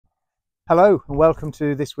Hello and welcome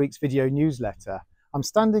to this week's video newsletter. I'm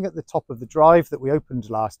standing at the top of the drive that we opened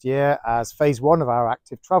last year as phase one of our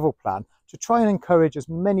active travel plan to try and encourage as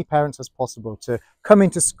many parents as possible to come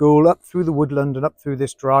into school up through the woodland and up through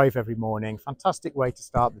this drive every morning. Fantastic way to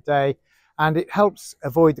start the day, and it helps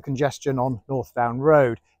avoid the congestion on North Down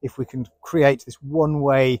Road if we can create this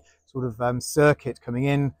one-way sort of circuit coming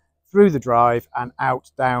in through the drive and out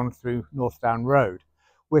down through North Down Road.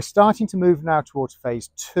 We're starting to move now towards phase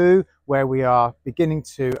two, where we are beginning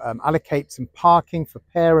to allocate some parking for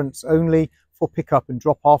parents only for pick up and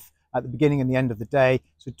drop off at the beginning and the end of the day.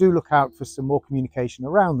 So do look out for some more communication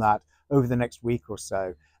around that over the next week or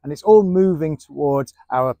so. And it's all moving towards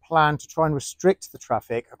our plan to try and restrict the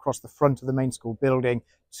traffic across the front of the main school building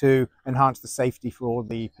to enhance the safety for all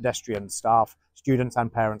the pedestrians, staff, students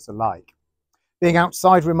and parents alike. Being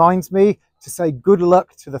outside reminds me to say good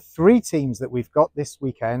luck to the 3 teams that we've got this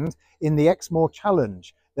weekend in the Exmoor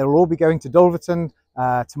Challenge. They'll all be going to Dulverton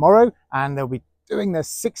tomorrow, and they'll be doing their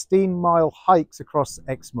 16-mile hikes across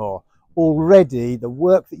Exmoor. Already the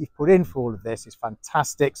work that you've put in for all of this is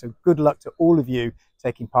fantastic, so good luck to all of you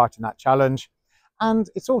taking part in that challenge. And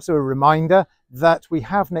it's also a reminder that we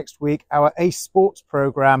have next week our ACE Sports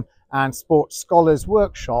programme and Sports Scholars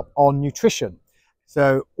Workshop on nutrition.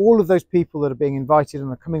 So all of those people that are being invited and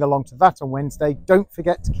are coming along to that on Wednesday, don't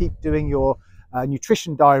forget to keep doing your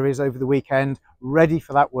nutrition diaries over the weekend, ready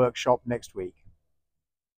for that workshop next week.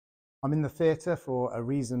 I'm in the theatre for a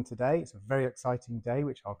reason today. It's a very exciting day,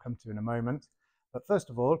 which I'll come to in a moment. But first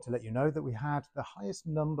of all, to let you know that we had the highest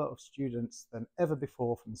number of students than ever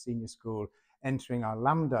before from the senior school entering our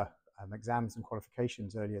Lambda exams and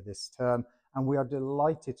qualifications earlier this term. And we are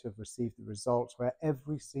delighted to have received the results where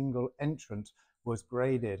every single entrant was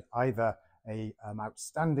graded either a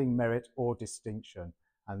outstanding merit or distinction,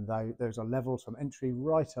 and those are levels from entry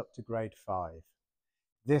right up to grade 5.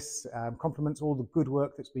 This complements all the good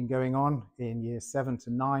work that's been going on in years 7 to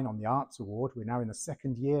 9 on the Arts Award. We're now in the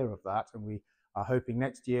 2nd year of that, and we are hoping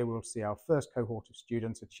next year we'll see our first cohort of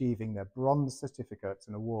students achieving their bronze certificates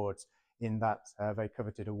and awards in that very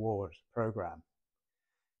coveted award programme.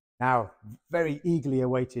 Now, very eagerly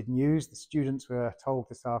awaited news. The students were told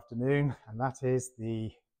this afternoon, and that is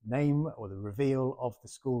the name or the reveal of the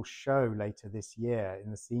school show later this year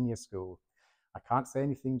in the senior school. I can't say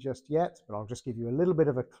anything just yet, but I'll just give you a little bit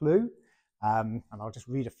of a clue, and I'll just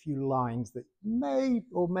read a few lines that may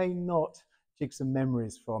or may not jig some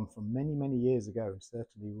memories from many, many years ago, and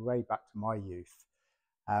certainly way back to my youth.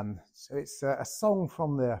 So it's a song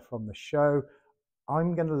from the show.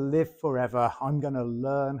 I'm going to live forever. I'm going to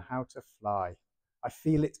learn how to fly. I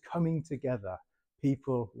feel it's coming together.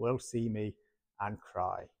 People will see me and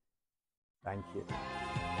cry. Thank you.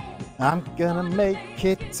 I'm gonna make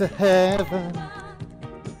it to heaven,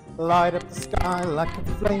 light up the sky like a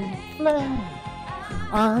flame.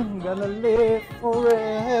 I'm gonna live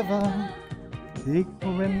forever.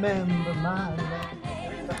 People remember my name.